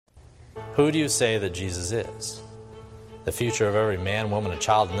Who do you say that Jesus is? The future of every man, woman, and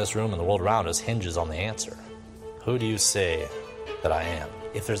child in this room and the world around us hinges on the answer. Who do you say that I am?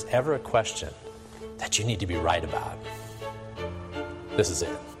 If there's ever a question that you need to be right about, this is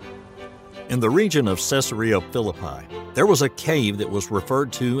it. In the region of Caesarea Philippi, there was a cave that was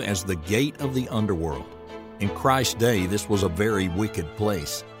referred to as the Gate of the Underworld. In Christ's day, this was a very wicked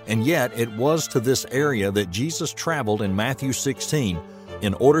place, and yet it was to this area that Jesus traveled in Matthew 16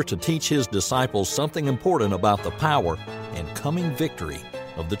 in order to teach his disciples something important about the power and coming victory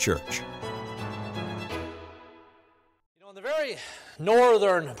of the church. In the very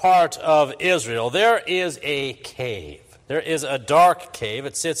northern part of Israel, there is a cave. There is a dark cave.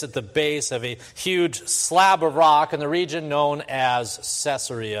 It sits at the base of a huge slab of rock in the region known as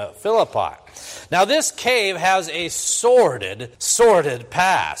Caesarea Philippi. Now, this cave has a sordid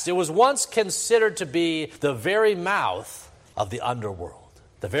past. It was once considered to be the very mouth of the underworld,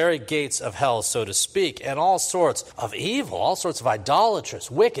 the very gates of hell, so to speak, and all sorts of evil, all sorts of idolatrous,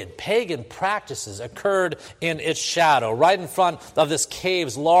 wicked, pagan practices occurred in its shadow. Right in front of this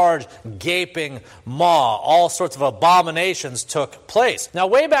cave's large, gaping maw, all sorts of abominations took place. Now,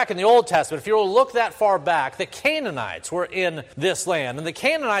 way back in the Old Testament, if you were to look that far back, the Canaanites were in this land, and the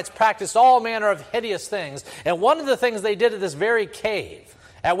Canaanites practiced all manner of hideous things, and one of the things they did at this very cave,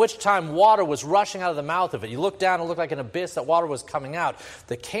 at which time water was rushing out of the mouth of it. You look down, it looked like an abyss, that water was coming out.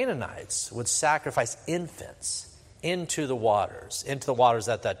 The Canaanites would sacrifice infants into the waters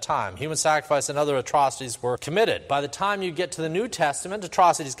at that time. Human sacrifice and other atrocities were committed. By the time you get to the New Testament,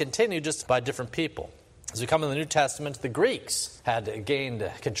 atrocities continue just by different people. As we come in the New Testament, the Greeks had gained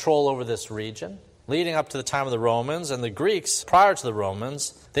control over this region, leading up to the time of the Romans. And the Greeks, prior to the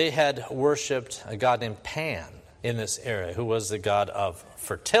Romans, they had worshipped a god named Pan in this area, who was the god of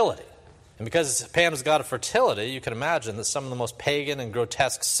fertility. And because Pan was the god of fertility, you can imagine that some of the most pagan and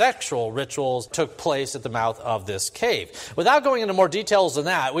grotesque sexual rituals took place at the mouth of this cave. Without going into more details than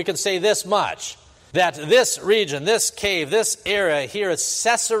that, we can say this much, that this region, this cave, this area here at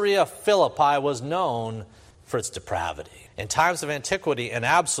Caesarea Philippi was known for its depravity in times of antiquity and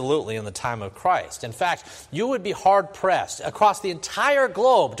absolutely in the time of Christ. In fact, you would be hard-pressed across the entire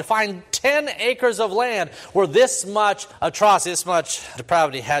globe to find 10 acres of land where this much atrocity, this much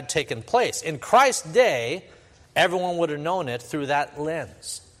depravity had taken place. In Christ's day, everyone would have known it through that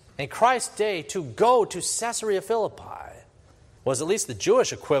lens. In Christ's day, to go to Caesarea Philippi was at least the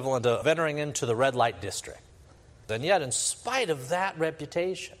Jewish equivalent of entering into the red light district. And yet, in spite of that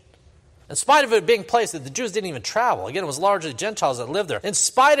reputation, in spite of it being a place that the Jews didn't even travel, again, it was largely Gentiles that lived there. In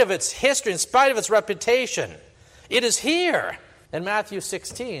spite of its history, in spite of its reputation, it is here in Matthew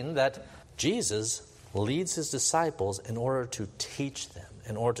 16 that Jesus leads his disciples in order to teach them,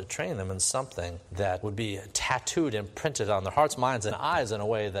 in order to train them in something that would be tattooed and printed on their hearts, minds, and eyes in a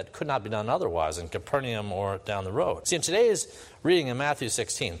way that could not be done otherwise in Capernaum or down the road. See, in today's reading in Matthew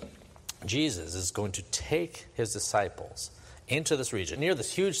 16, Jesus is going to take his disciples into this region, near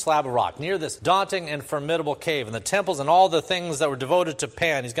this huge slab of rock, near this daunting and formidable cave, and the temples and all the things that were devoted to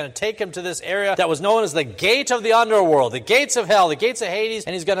Pan. He's going to take him to this area that was known as the Gate of the Underworld, the gates of hell, the gates of Hades,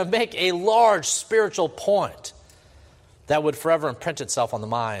 and he's going to make a large spiritual point that would forever imprint itself on the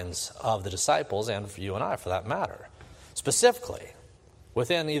minds of the disciples, and for you and I, for that matter. Specifically,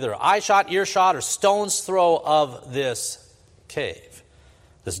 within either eyeshot, earshot, or stone's throw of this cave,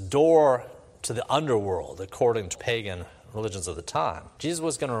 this door to the underworld, according to pagan religions of the time, Jesus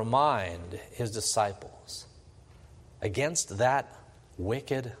was going to remind his disciples against that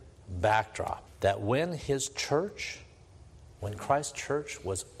wicked backdrop that when Christ's church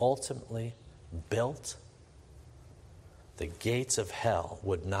was ultimately built, the gates of hell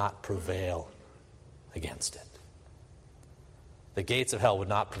would not prevail against it. The gates of hell would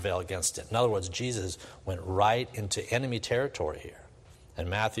not prevail against it. In other words, Jesus went right into enemy territory here in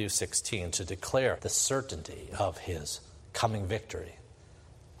Matthew 16 to declare the certainty of his coming victory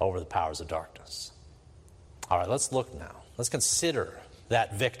over the powers of darkness. All right, let's look now. Let's consider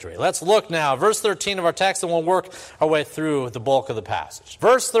that victory. Let's look now. Verse 13 of our text, and we'll work our way through the bulk of the passage.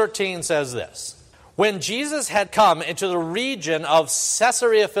 Verse 13 says this: When Jesus had come into the region of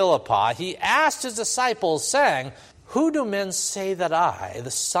Caesarea Philippi, he asked his disciples, saying, Who do men say that I,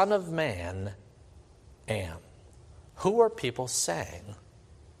 the Son of Man, am? Who are people saying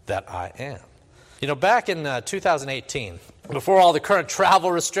that I am? You know, back in 2018, before all the current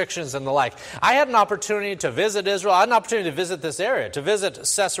travel restrictions and the like. I had an opportunity to visit Israel. I had an opportunity to visit this area, to visit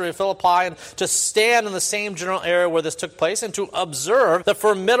Caesarea Philippi, and to stand in the same general area where this took place and to observe the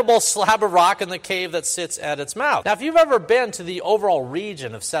formidable slab of rock in the cave that sits at its mouth. Now, if you've ever been to the overall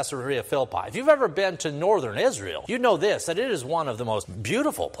region of Caesarea Philippi, if you've ever been to northern Israel, you know this, that it is one of the most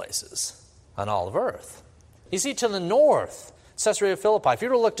beautiful places on all of earth. You see, to the north, Caesarea Philippi, if you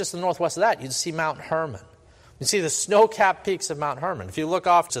were to look just to the northwest of that, you'd see Mount Hermon. You'd see the snow-capped peaks of Mount Hermon. If you look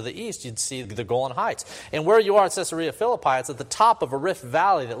off to the east, you'd see the Golan Heights. And where you are at Caesarea Philippi, it's at the top of a rift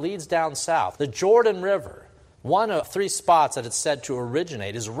valley that leads down south. The Jordan River, one of 3 spots that it's said to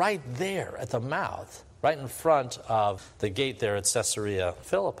originate, is right there at the mouth, right in front of the gate there at Caesarea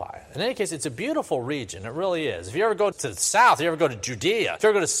Philippi. In any case, it's a beautiful region. It really is. If you ever go to the south, if you ever go to Judea, if you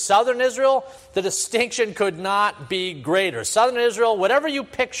ever go to southern Israel, the distinction could not be greater. Southern Israel, whatever you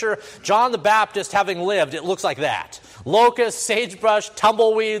picture John the Baptist having lived, it looks like that. Locusts, sagebrush,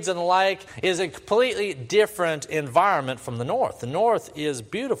 tumbleweeds, and the like is a completely different environment from the north. The north is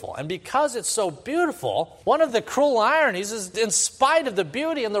beautiful. And because it's so beautiful, one of the cruel ironies is, in spite of the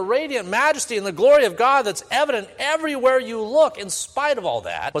beauty and the radiant majesty and the glory of God that's evident everywhere you look, in spite of all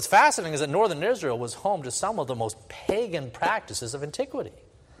that, what's fascinating is that northern Israel was home to some of the most pagan practices of antiquity.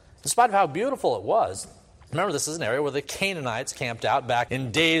 In spite of how beautiful it was, remember, this is an area where the Canaanites camped out back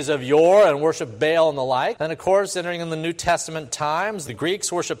in days of yore and worshiped Baal and the like. And of course, entering in the New Testament times, the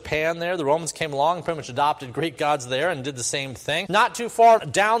Greeks worshiped Pan there. The Romans came along and pretty much adopted Greek gods there and did the same thing. Not too far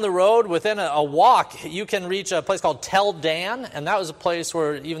down the road, within a walk, you can reach a place called Tel Dan, and that was a place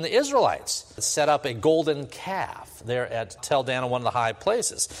where even the Israelites set up a golden calf there at Tel Dan, one of the high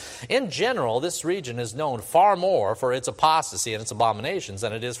places. In general, this region is known far more for its apostasy and its abominations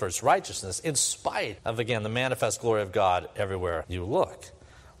than it is for its righteousness, in spite of, again, the manifest glory of God everywhere you look.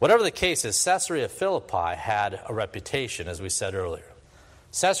 Whatever the case is, Caesarea Philippi had a reputation, as we said earlier.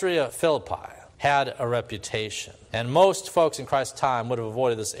 Caesarea Philippi had a reputation. And most folks in Christ's time would have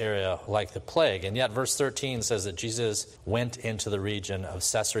avoided this area like the plague. And yet verse 13 says that Jesus went into the region of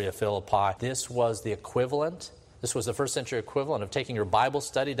Caesarea Philippi. This was the equivalent, this was the first century equivalent of taking your Bible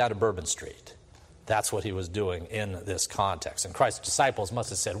study down to Bourbon Street. That's what he was doing in this context. And Christ's disciples must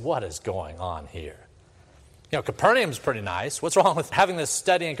have said, what is going on here? You know, Capernaum's pretty nice. What's wrong with having this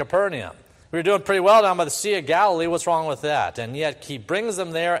study in Capernaum? We were doing pretty well down by the Sea of Galilee. What's wrong with that? And yet he brings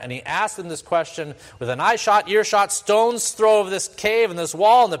them there and he asks them this question with an eye-shot, ear-shot, stone's throw of this cave and this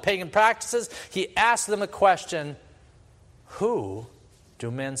wall and the pagan practices. He asks them a question, who do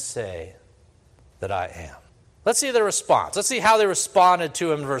men say that I am? Let's see their response. Let's see how they responded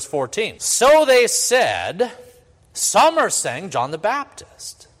to him in verse 14. So they said, some are saying John the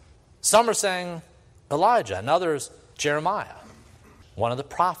Baptist. Some are saying Elijah, and others Jeremiah, one of the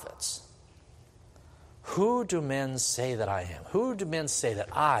prophets. Who do men say that I am? Who do men say that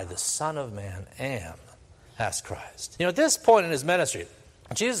I, the Son of Man, am? Asked Christ. You know, at this point in his ministry,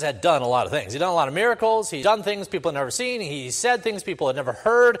 Jesus had done a lot of things. He'd done a lot of miracles. He'd done things people had never seen. He said things people had never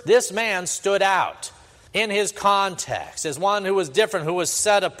heard. This man stood out in his context as one who was different, who was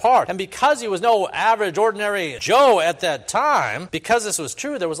set apart. And because he was no average, ordinary Joe at that time, because this was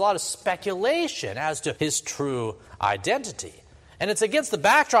true, there was a lot of speculation as to his true identity. And it's against the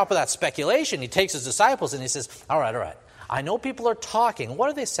backdrop of that speculation, he takes his disciples and he says, all right, I know people are talking. What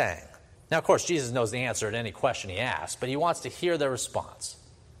are they saying? Now, of course, Jesus knows the answer to any question he asks, but he wants to hear their response.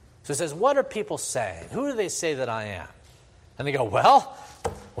 So he says, what are people saying? Who do they say that I am? And they go, well,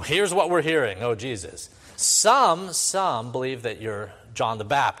 here's what we're hearing, oh Jesus. Some believe that you're John the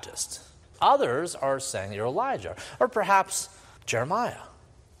Baptist. Others are saying you're Elijah, or perhaps Jeremiah,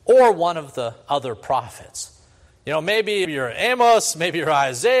 or one of the other prophets. You know, maybe you're Amos, maybe you're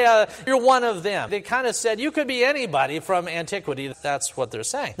Isaiah, you're one of them. They kind of said you could be anybody from antiquity. That's what they're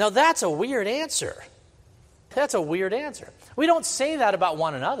saying. Now, that's a weird answer. That's a weird answer. We don't say that about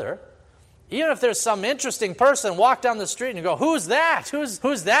one another. Even if there's some interesting person walk down the street and you go, who's that? Who's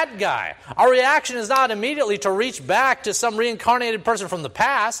that guy? Our reaction is not immediately to reach back to some reincarnated person from the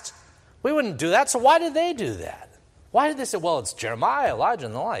past. We wouldn't do that. So why did they do that? Why did they say, well, it's Jeremiah, Elijah,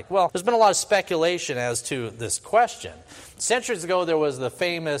 and the like? Well, there's been a lot of speculation as to this question. Centuries ago, there was the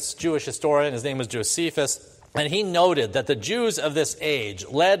famous Jewish historian, his name was Josephus, and he noted that the Jews of this age,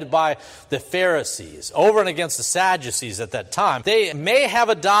 led by the Pharisees, over and against the Sadducees at that time, they may have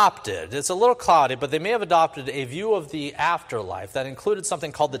adopted, it's a little cloudy, but they may have adopted a view of the afterlife that included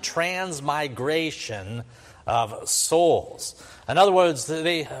something called the transmigration of souls. In other words,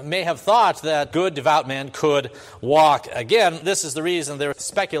 they may have thought that good, devout men could walk again. This is the reason they're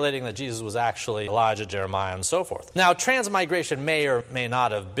speculating that Jesus was actually Elijah, Jeremiah, and so forth. Now, transmigration may or may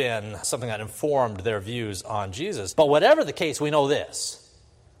not have been something that informed their views on Jesus. But whatever the case, we know this.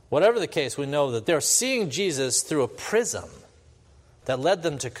 Whatever the case, we know that they're seeing Jesus through a prism that led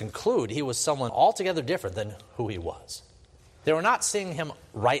them to conclude he was someone altogether different than who he was. They were not seeing him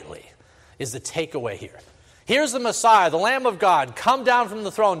rightly, is the takeaway here. Here's the Messiah, the Lamb of God, come down from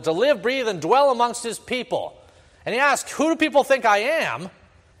the throne to live, breathe, and dwell amongst his people. And he asks, who do people think I am?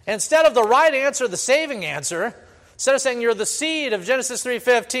 And instead of the right answer, the saving answer, instead of saying you're the seed of Genesis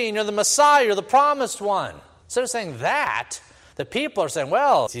 3:15, you're the Messiah, you're the promised one. Instead of saying that, the people are saying,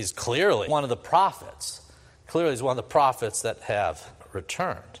 well, he's clearly one of the prophets. Clearly he's one of the prophets that have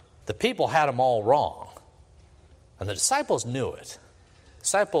returned. The people had him all wrong. And the disciples knew it.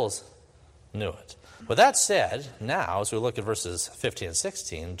 Disciples knew it. With that said, now, as we look at verses 15 and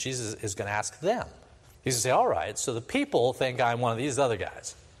 16, Jesus is going to ask them. He's going to say, all right, so the people think I'm one of these other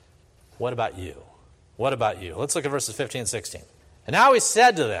guys. What about you? What about you? Let's look at verses 15 and 16. And now he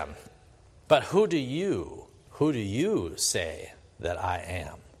said to them, but who do you say that I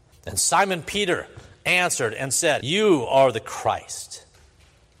am? And Simon Peter answered and said, you are the Christ,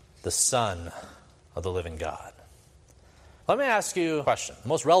 the Son of the living God. Let me ask you a question, the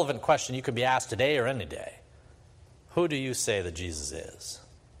most relevant question you could be asked today or any day. Who do you say that Jesus is?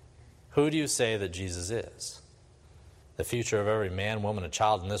 Who do you say that Jesus is? The future of every man, woman, and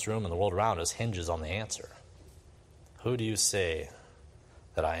child in this room and the world around us hinges on the answer. Who do you say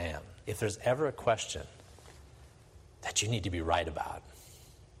that I am? If there's ever a question that you need to be right about,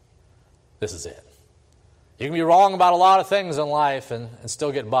 this is it. You can be wrong about a lot of things in life and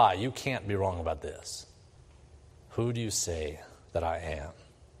still get by. You can't be wrong about this. Who do you say that I am?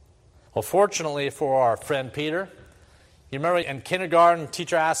 Well, fortunately for our friend Peter, you remember in kindergarten, the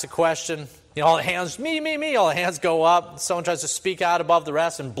teacher asks a question, all the hands, me, all the hands go up. Someone tries to speak out above the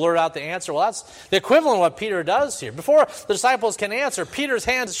rest and blurt out the answer. Well, that's the equivalent of what Peter does here. Before the disciples can answer, Peter's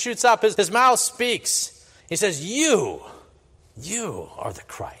hand shoots up, his mouth speaks. He says, you are the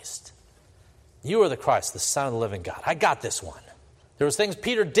Christ. You are the Christ, the Son of the living God. I got this one. There was things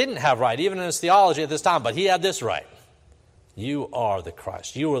Peter didn't have right, even in his theology at this time, but he had this right. You are the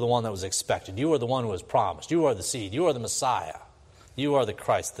Christ. You are the one that was expected. You are the one who was promised. You are the seed. You are the Messiah. You are the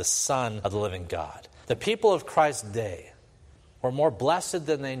Christ, the Son of the living God. The people of Christ's day were more blessed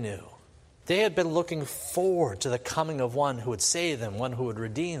than they knew. They had been looking forward to the coming of one who would save them, one who would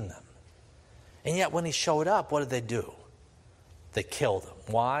redeem them. And yet when he showed up, what did they do? They killed him.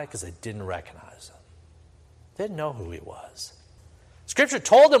 Why? Because they didn't recognize him. They didn't know who he was. Scripture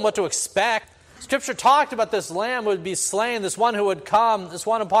told them what to expect. Scripture talked about this lamb who would be slain, this one who would come, this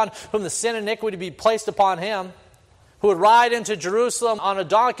one upon whom the sin and iniquity would be placed upon him, who would ride into Jerusalem on a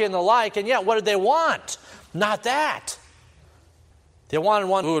donkey and the like. And yet, what did they want? Not that. They wanted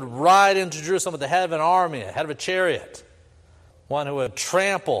one who would ride into Jerusalem at the head of an army, head of a chariot, one who would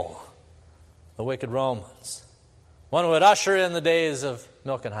trample the wicked Romans, one who would usher in the days of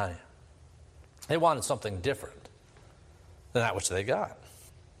milk and honey. They wanted something different than that which they got.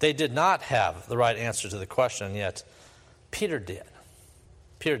 They did not have the right answer to the question, and yet Peter did.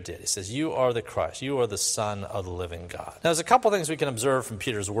 Peter did. He says, you are the Christ. You are the Son of the living God. Now, there's a couple things we can observe from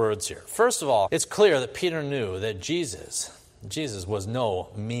Peter's words here. First of all, it's clear that Peter knew that Jesus was no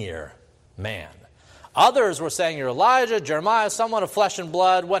mere man. Others were saying, you're Elijah, Jeremiah, someone of flesh and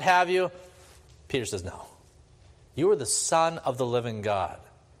blood, what have you. Peter says, no. You are the Son of the living God.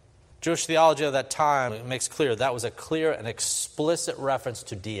 Jewish theology of that time makes clear that was a clear and explicit reference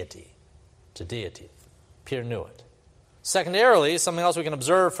to deity. To deity. Peter knew it. Secondarily, something else we can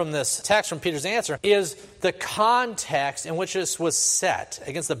observe from this text, from Peter's answer, is the context in which this was set.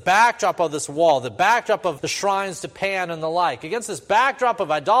 Against the backdrop of this wall, the backdrop of the shrines to Pan and the like. Against this backdrop of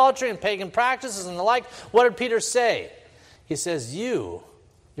idolatry and pagan practices and the like, what did Peter say? He says, you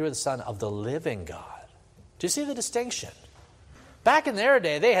are the Son of the living God. Do you see the distinction? Back in their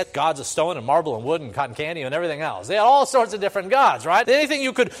day, they had gods of stone and marble and wood and cotton candy and everything else. They had all sorts of different gods, right? Anything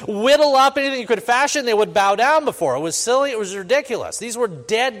you could whittle up, anything you could fashion, they would bow down before. It was silly, it was ridiculous. These were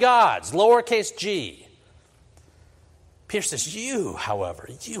dead gods, lowercase g. Peter says, you, however,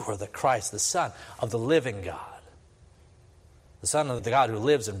 you are the Christ, the Son of the living God. The Son of the God who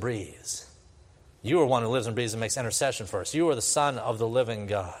lives and breathes. You are one who lives and breathes and makes intercession for us. You are the Son of the living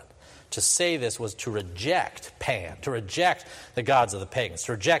God. To say this was to reject Pan, to reject the gods of the pagans,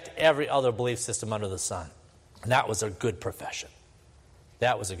 to reject every other belief system under the sun. And that was a good profession.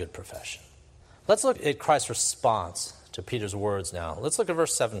 That was a good profession. Let's look at Christ's response to Peter's words now. Let's look at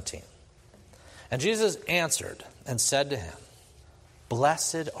verse 17. And Jesus answered and said to him,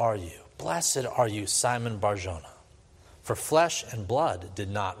 Blessed are you, Simon Bar-Jonah, for flesh and blood did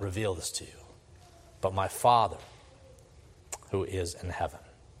not reveal this to you, but my Father who is in heaven.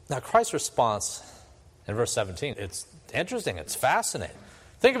 Now Christ's response in verse 17, it's interesting, it's fascinating.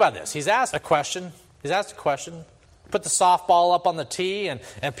 Think about this. He's asked a question. Put the softball up on the tee, and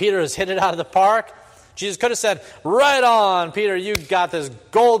Peter has hit it out of the park. Jesus could have said, right on, Peter, you got this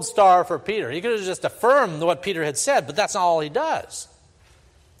gold star for Peter. He could have just affirmed what Peter had said, but that's not all he does.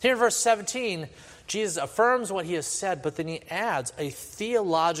 Here in verse 17, Jesus affirms what he has said, but then he adds a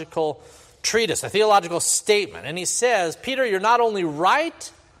theological treatise, a theological statement. And he says, Peter, you're not only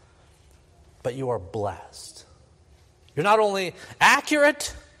right, but you are blessed. You're not only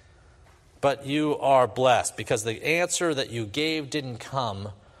accurate, but you are blessed, because the answer that you gave didn't come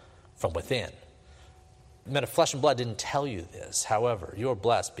from within. Men of flesh and blood didn't tell you this. However, you are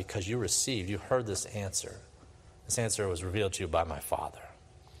blessed because you heard this answer. This answer was revealed to you by my Father.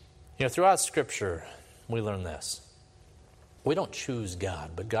 You know, throughout Scripture, we learn this. We don't choose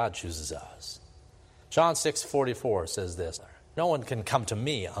God, but God chooses us. John 6:44 says this, No one can come to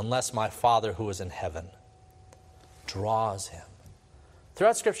me unless my Father who is in heaven draws him.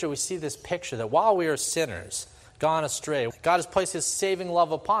 Throughout Scripture, we see this picture that while we are sinners, gone astray, God has placed his saving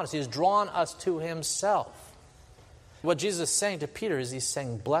love upon us. He has drawn us to himself. What Jesus is saying to Peter is he's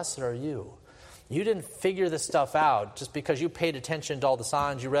saying, Blessed are you. You didn't figure this stuff out just because you paid attention to all the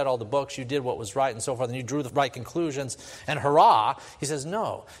signs, you read all the books, you did what was right and so forth, and you drew the right conclusions, and hurrah. He says,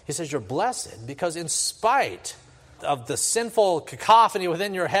 no. He says, you're blessed because in spite of the sinful cacophony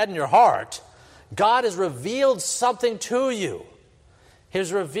within your head and your heart, God has revealed something to you. He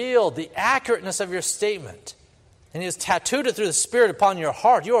has revealed the accurateness of your statement, and he has tattooed it through the Spirit upon your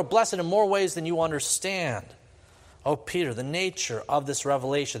heart. You are blessed in more ways than you understand. Oh, Peter, the nature of this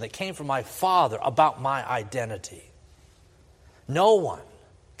revelation that came from my Father about my identity. No one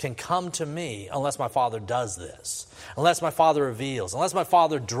can come to me unless my Father does this, unless my Father reveals, unless my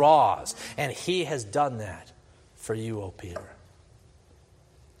Father draws. And he has done that for you, oh Peter.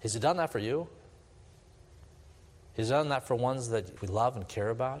 Has he done that for you? Has he done that for ones that we love and care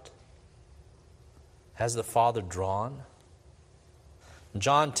about? Has the Father drawn? In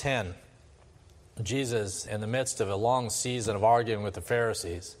John 10, Jesus, in the midst of a long season of arguing with the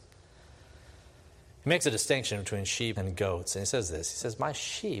Pharisees, he makes a distinction between sheep and goats. And he says this, he says, my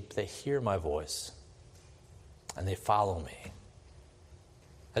sheep, they hear my voice, and they follow me.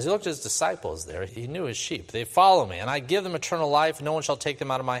 As he looked at his disciples there, he knew his sheep. They follow me, and I give them eternal life, and no one shall take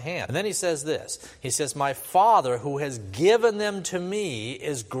them out of my hand. And then he says this, he says, my Father who has given them to me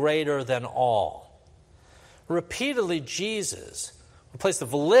is greater than all. Repeatedly, Jesus replace the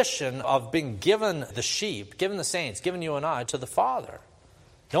volition of being given the sheep, given the saints, given you and I, to the Father.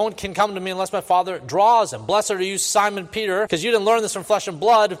 No one can come to me unless my Father draws him. Blessed are you, Simon Peter, because you didn't learn this from flesh and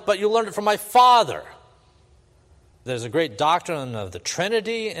blood, but you learned it from my Father. There's a great doctrine of the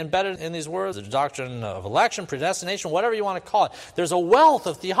Trinity embedded in these words, the doctrine of election, predestination, whatever you want to call it. There's a wealth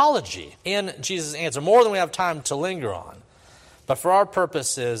of theology in Jesus' answer, more than we have time to linger on. But for our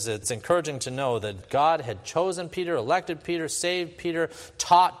purposes, it's encouraging to know that God had chosen Peter, elected Peter, saved Peter,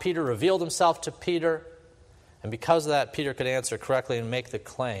 taught Peter, revealed himself to Peter. And because of that, Peter could answer correctly and make the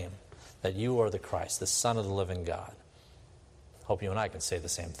claim that you are the Christ, the Son of the living God. Hope you and I can say the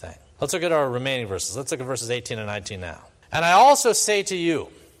same thing. Let's look at our remaining verses. Let's look at verses 18 and 19 now. And I also say to you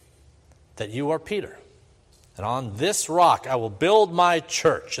that you are Peter, and on this rock I will build my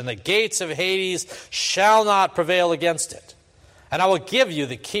church, and the gates of Hades shall not prevail against it. And I will give you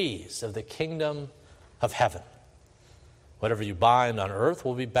the keys of the kingdom of heaven. Whatever you bind on earth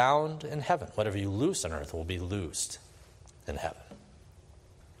will be bound in heaven. Whatever you loose on earth will be loosed in heaven.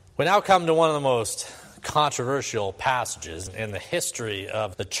 We now come to one of the most controversial passages in the history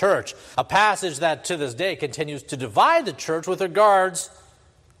of the church. A passage that to this day continues to divide the church with regards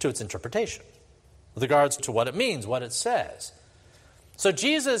to its interpretation, with regards to what it means, what it says. So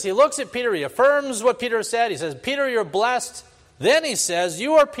Jesus, he looks at Peter, he affirms what Peter said. He says, Peter, you're blessed. Then he says,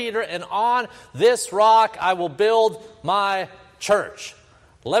 you are Peter, and on this rock I will build my church.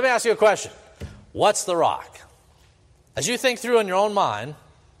 Let me ask you a question. What's the rock? As you think through in your own mind,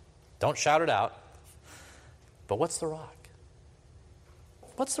 don't shout it out, but what's the rock?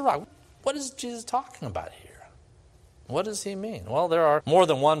 What's the rock? What is Jesus talking about here? What does he mean? Well, there are more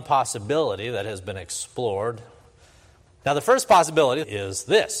than one possibility that has been explored. Now, the first possibility is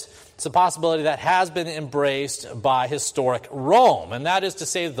this. It's a possibility that has been embraced by historic Rome, and that is to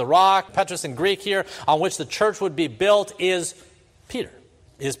say the rock, Petrus in Greek here, on which the church would be built is Peter.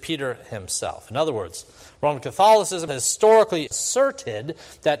 is Peter himself. In other words, Roman Catholicism has historically asserted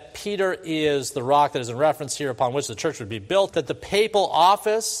that Peter is the rock that is in reference here upon which the church would be built, that the papal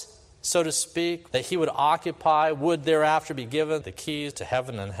office, so to speak, that he would occupy would thereafter be given the keys to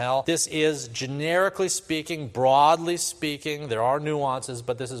heaven and hell. This is, generically speaking, broadly speaking, there are nuances,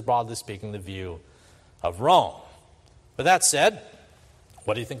 but this is broadly speaking the view of Rome. With that said,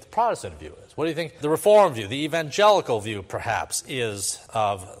 what do you think the Protestant view is? What do you think the Reformed view, the evangelical view, perhaps, is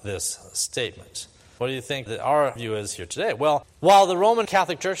of this statement? What do you think that our view is here today? Well, while the Roman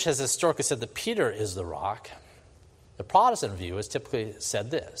Catholic Church has historically said that Peter is the rock, the Protestant view has typically said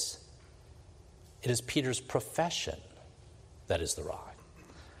this: it is Peter's profession that is the rock.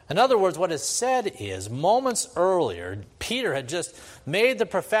 In other words, what is said is, moments earlier, Peter had just made the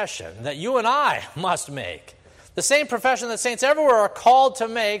profession that you and I must make. The same profession that saints everywhere are called to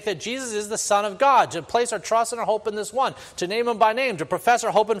make, that Jesus is the Son of God, to place our trust and our hope in this one, to name him by name, to profess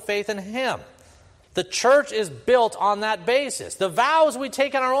our hope and faith in him. The church is built on that basis. The vows we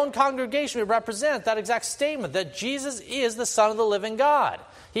take in our own congregation represent that exact statement, that Jesus is the Son of the living God.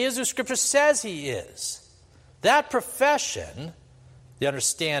 He is who Scripture says he is. That profession, the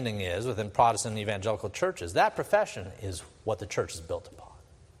understanding is, within Protestant and evangelical churches, that profession is what the church is built upon.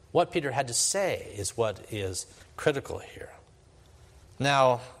 What Peter had to say is what is critical here.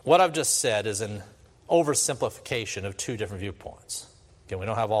 Now, what I've just said is an oversimplification of two different viewpoints. Again, we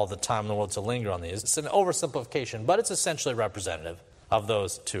don't have all the time in the world to linger on these. It's an oversimplification, but it's essentially representative of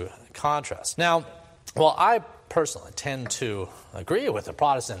those two contrasts. Now, while I personally tend to agree with the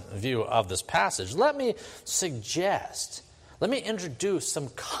Protestant view of this passage, let me introduce some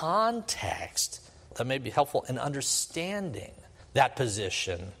context that may be helpful in understanding that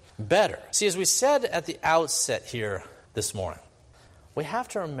position better. See, as we said at the outset here this morning, we have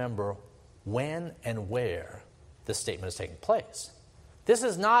to remember when and where this statement is taking place. This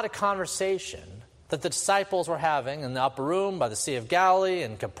is not a conversation that the disciples were having in the upper room by the Sea of Galilee,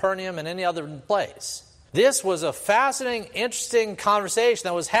 in Capernaum, and any other place. This was a fascinating, interesting conversation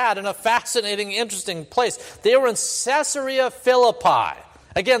that was had in a fascinating, interesting place. They were in Caesarea Philippi.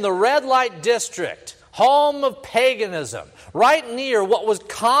 Again, the red light district, home of paganism, right near what was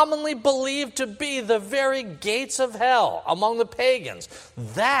commonly believed to be the very gates of hell among the pagans.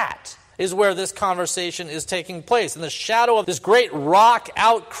 That is where this conversation is taking place, in the shadow of this great rock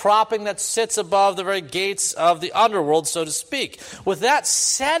outcropping that sits above the very gates of the underworld, so to speak. With that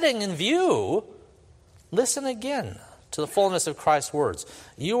setting in view, listen again to the fullness of Christ's words.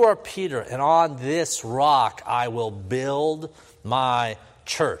 You are Peter, and on this rock I will build my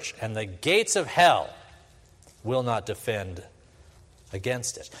church, and the gates of hell will not defend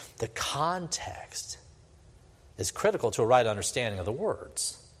against it. The context is critical to a right understanding of the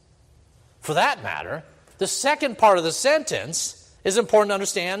words. For that matter, the second part of the sentence is important to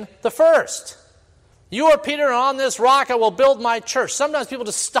understand the first. You are Peter, and on this rock I will build my church. Sometimes people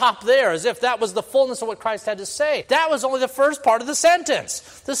just stop there as if that was the fullness of what Christ had to say. That was only the first part of the sentence.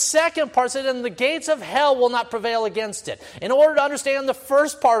 The second part said, and the gates of hell will not prevail against it. In order to understand the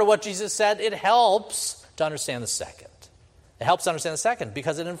first part of what Jesus said, it helps to understand the second. It helps to understand the second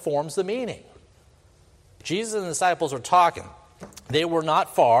because it informs the meaning. Jesus and the disciples were talking. They were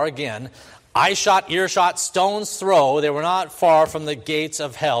not far, again, eye shot, ear shot, stone's throw. They were not far from the gates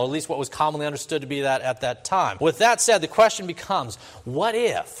of hell, at least what was commonly understood to be that at that time. With that said, the question becomes, what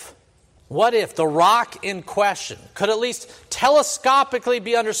if the rock in question could at least telescopically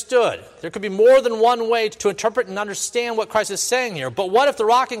be understood? There could be more than one way to interpret and understand what Christ is saying here. But what if the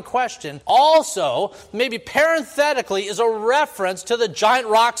rock in question also, maybe parenthetically, is a reference to the giant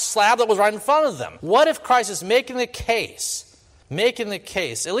rock slab that was right in front of them? What if Christ is making the case,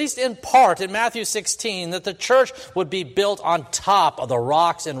 at least in part in Matthew 16, that the church would be built on top of the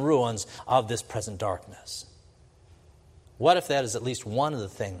rocks and ruins of this present darkness? What if that is at least one of the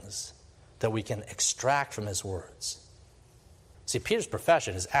things that we can extract from his words? See, Peter's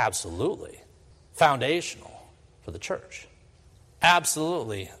profession is absolutely foundational for the church.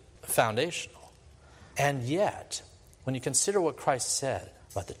 Absolutely foundational. And yet, when you consider what Christ said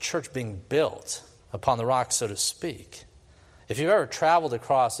about the church being built upon the rock, so to speak, if you've ever traveled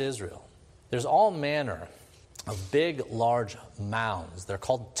across Israel, there's all manner of big, large mounds. They're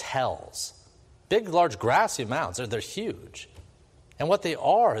called tells. Big, large, grassy mounds. They're huge. And what they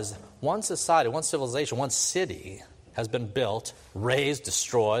are is one society, one civilization, one city has been built, raised,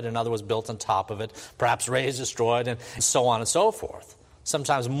 destroyed, another was built on top of it, perhaps raised, destroyed, and so on and so forth.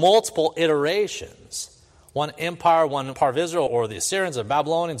 Sometimes multiple iterations. One empire, one part of Israel, or the Assyrians, or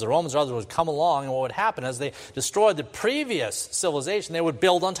Babylonians, or Romans, or others would come along, and what would happen is they destroyed the previous civilization, they would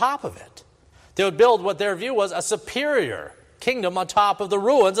build on top of it. They would build what their view was a superior kingdom on top of the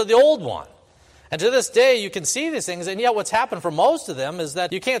ruins of the old one. And to this day, you can see these things, and yet what's happened for most of them is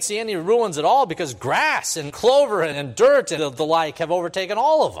that you can't see any ruins at all because grass and clover and dirt and the like have overtaken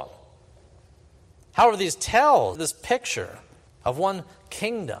all of them. However, these tell this picture of one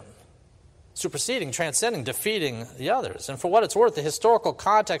kingdom superseding, transcending, defeating the others. And for what it's worth, the historical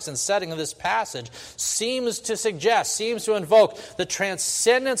context and setting of this passage seems to invoke the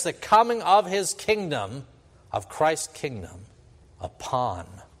transcendence, the coming of his kingdom, of Christ's kingdom, upon,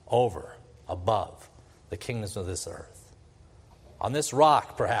 over, above the kingdoms of this earth. On this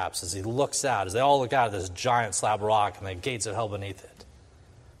rock, perhaps, as he looks out, as they all look out at this giant slab of rock and the gates of hell beneath it,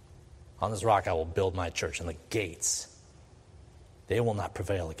 on this rock I will build my church, and the gates, they will not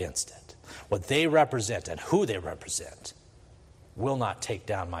prevail against it. What they represent and who they represent will not take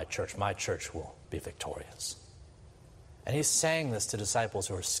down my church. My church will be victorious. And he's saying this to disciples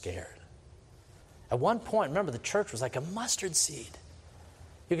who are scared. At one point, remember, the church was like a mustard seed.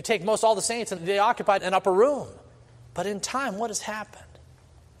 You could take most all the saints and they occupied an upper room. But in time, what has happened?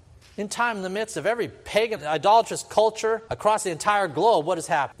 In time, in the midst of every pagan, idolatrous culture across the entire globe, what has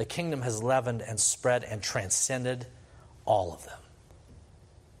happened? The kingdom has leavened and spread and transcended all of them.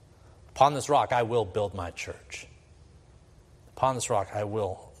 Upon this rock, I will build my church. Upon this rock, I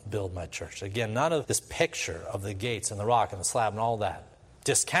will build my church. Again, none of this picture of the gates and the rock and the slab and all that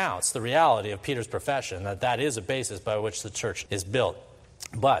discounts the reality of Peter's profession, that that is a basis by which the church is built.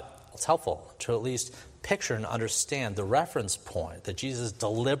 But it's helpful to at least picture and understand the reference point that Jesus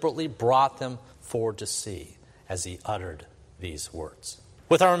deliberately brought them forward to see as he uttered these words.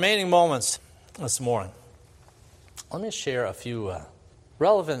 With our remaining moments this morning, let me share a few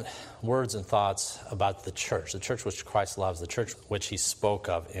relevant words and thoughts about the church which Christ loves, the church which he spoke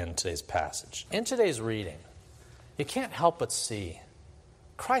of in today's passage. In today's reading, you can't help but see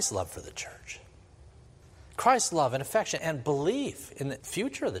Christ's love for the church. Christ's love and affection and belief in the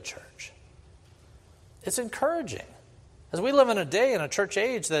future of the church. It's encouraging. As we live in a day, in a church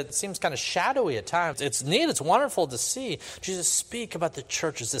age that seems kind of shadowy at times, it's neat, it's wonderful to see Jesus speak about the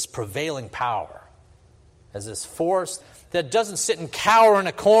church as this prevailing power, as this force that doesn't sit and cower in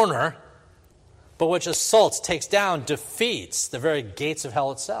a corner, but which assaults, takes down, defeats the very gates of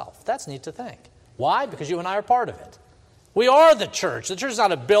hell itself. That's neat to think. Why? Because you and I are part of it. We are the church. The church is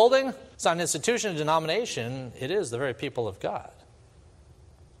not a building. It's not an institution, a denomination. It is the very people of God.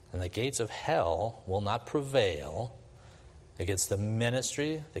 And the gates of hell will not prevail against the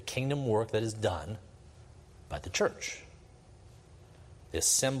ministry, the kingdom work that is done by the church, the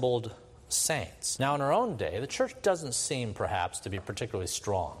assembled saints. Now, in our own day, the church doesn't seem, perhaps, to be particularly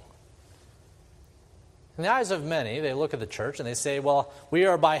strong. In the eyes of many, they look at the church and they say, well, we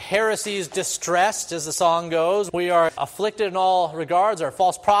are by heresies distressed, as the song goes. We are afflicted in all regards. There are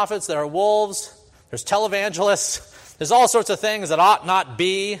false prophets, there are wolves, there's televangelists, there's all sorts of things that ought not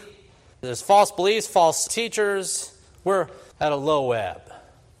be. There's false beliefs, false teachers. We're at a low ebb.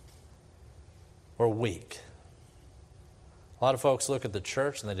 We're weak. A lot of folks look at the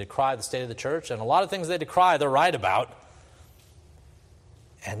church and they decry the state of the church, and a lot of things they decry they're right about.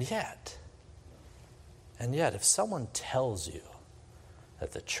 And yet, if someone tells you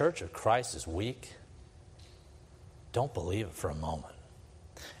that the church of Christ is weak, don't believe it for a moment.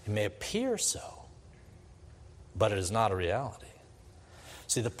 It may appear so, but it is not a reality.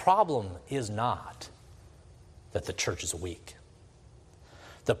 See, the problem is not that the church is weak.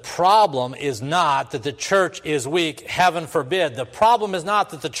 The problem is not that the church is weak, heaven forbid. The problem is not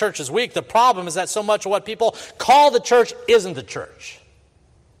that the church is weak. The problem is that so much of what people call the church isn't the church.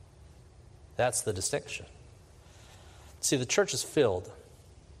 That's the distinction. See, the church is filled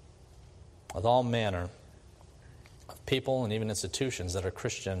with all manner of people and even institutions that are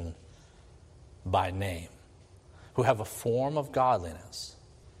Christian by name, who have a form of godliness,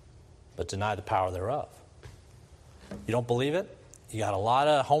 but deny the power thereof. You don't believe it? You got a lot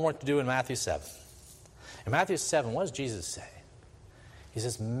of homework to do in Matthew 7. In Matthew 7, what does Jesus say? He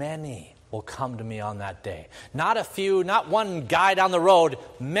says, many will come to me on that day. Not a few, not one guy down the road,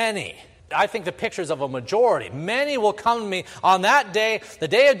 many. I think the picture is of a majority. Many will come to me on that day, the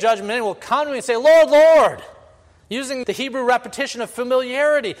day of judgment. Many will come to me and say, Lord, Lord, using the Hebrew repetition of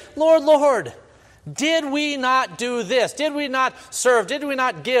familiarity. Lord, Lord, did we not do this? Did we not serve? Did we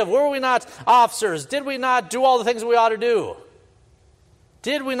not give? Were we not officers? Did we not do all the things we ought to do?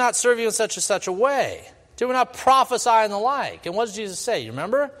 Did we not serve you in such and such a way? Did we not prophesy and the like? And what does Jesus say? You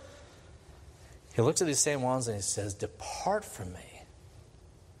remember? He looks at these same ones and he says, depart from me,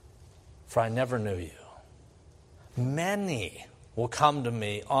 for I never knew you. Many will come to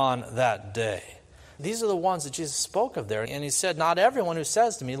me on that day. These are the ones that Jesus spoke of there. And he said, not everyone who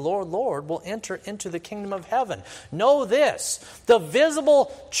says to me, Lord, Lord, will enter into the kingdom of heaven. Know this, the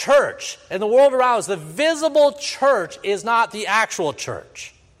visible church and the world around us, the visible church is not the actual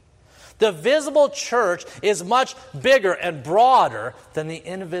church. The visible church is much bigger and broader than the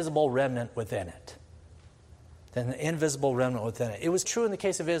invisible remnant within it. It was true in the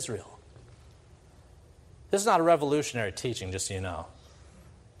case of Israel. This is not a revolutionary teaching, just so you know.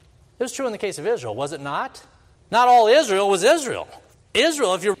 It was true in the case of Israel, was it not? Not all Israel was Israel.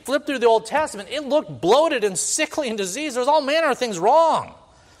 Israel, if you flip through the Old Testament, it looked bloated and sickly and diseased. There was all manner of things wrong.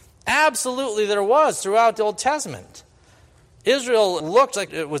 Absolutely there was throughout the Old Testament. Israel looked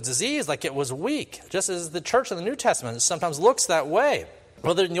like it was diseased, like it was weak, just as the church in the New Testament sometimes looks that way.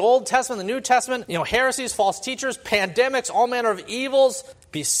 Whether in the Old Testament, the New Testament, heresies, false teachers, pandemics, all manner of evils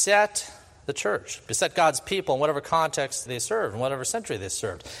beset the church, beset God's people in whatever context they served, in whatever century they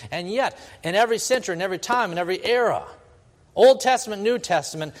served. And yet, in every century, in every time, in every era, Old Testament, New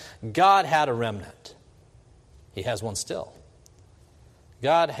Testament, God had a remnant. He has one still.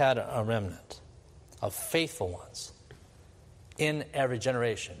 God had a remnant of faithful ones in every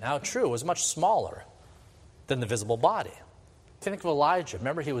generation. Now, true, it was much smaller than the visible body. Think of Elijah.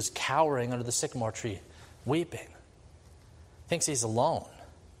 Remember, he was cowering under the sycamore tree, weeping. Thinks he's alone.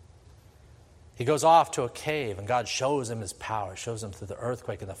 He goes off to a cave, and God shows him his power, shows him through the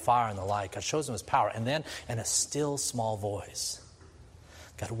earthquake and the fire and the light. God shows him his power. And then, in a still small voice,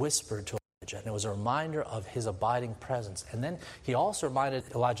 God whispered to Elijah, and it was a reminder of his abiding presence. And then he also reminded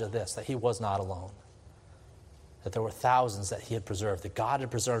Elijah this, that he was not alone, that there were thousands that he had preserved, that God had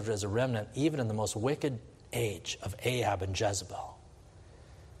preserved as a remnant, even in the most wicked age of Ahab and Jezebel.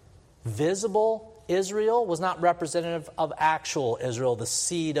 Visible Israel was not representative of actual Israel, the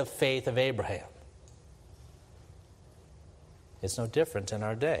seed of faith of Abraham. It's no different in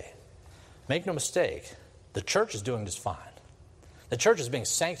our day. Make no mistake, the church is doing just fine. The church is being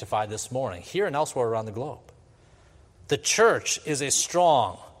sanctified this morning, here and elsewhere around the globe. The church is a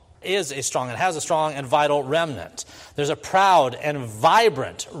strong and has a strong and vital remnant. There's a proud and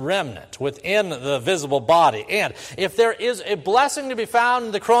vibrant remnant within the visible body. And if there is a blessing to be found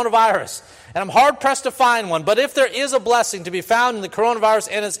in the coronavirus, and I'm hard-pressed to find one, but if there is a blessing to be found in the coronavirus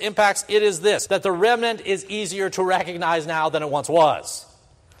and its impacts, it is this, that the remnant is easier to recognize now than it once was.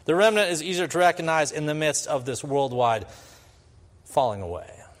 The remnant is easier to recognize in the midst of this worldwide falling away.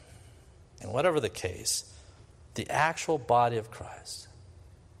 And whatever the case, the actual body of Christ,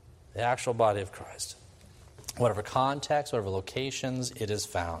 whatever context, whatever locations it is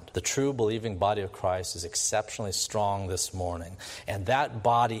found, the true believing body of Christ is exceptionally strong this morning. And that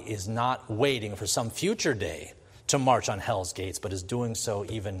body is not waiting for some future day to march on hell's gates, but is doing so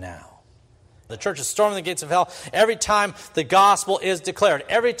even now. The church is storming the gates of hell every time the gospel is declared,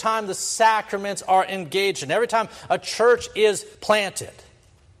 every time the sacraments are engaged in, every time a church is planted,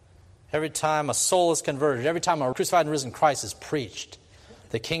 every time a soul is converted, every time a crucified and risen Christ is preached.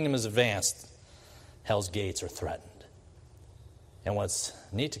 The kingdom is advanced. Hell's gates are threatened. And what's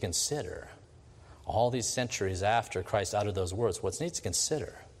neat to consider, all these centuries after Christ uttered those words, what's neat to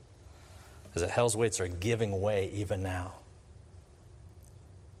consider is that hell's gates are giving way even now.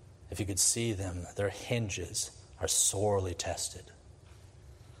 If you could see them, their hinges are sorely tested,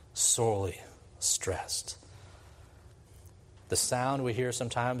 sorely stressed. The sound we hear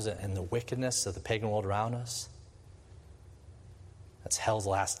sometimes in the wickedness of the pagan world around us, that's hell's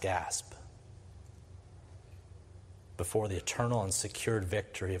last gasp before the eternal and secured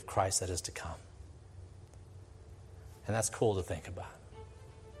victory of Christ that is to come. And that's cool to think about.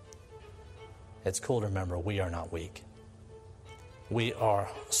 It's cool to remember we are not weak. We are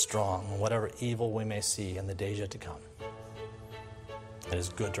strong, whatever evil we may see in the days yet to come. It is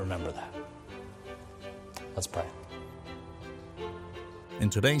good to remember that. Let's pray. In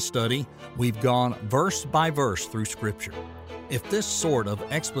today's study, we've gone verse by verse through Scripture. If this sort of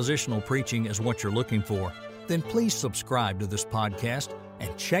expositional preaching is what you're looking for, then please subscribe to this podcast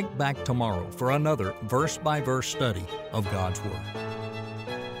and check back tomorrow for another verse by verse study of God's Word.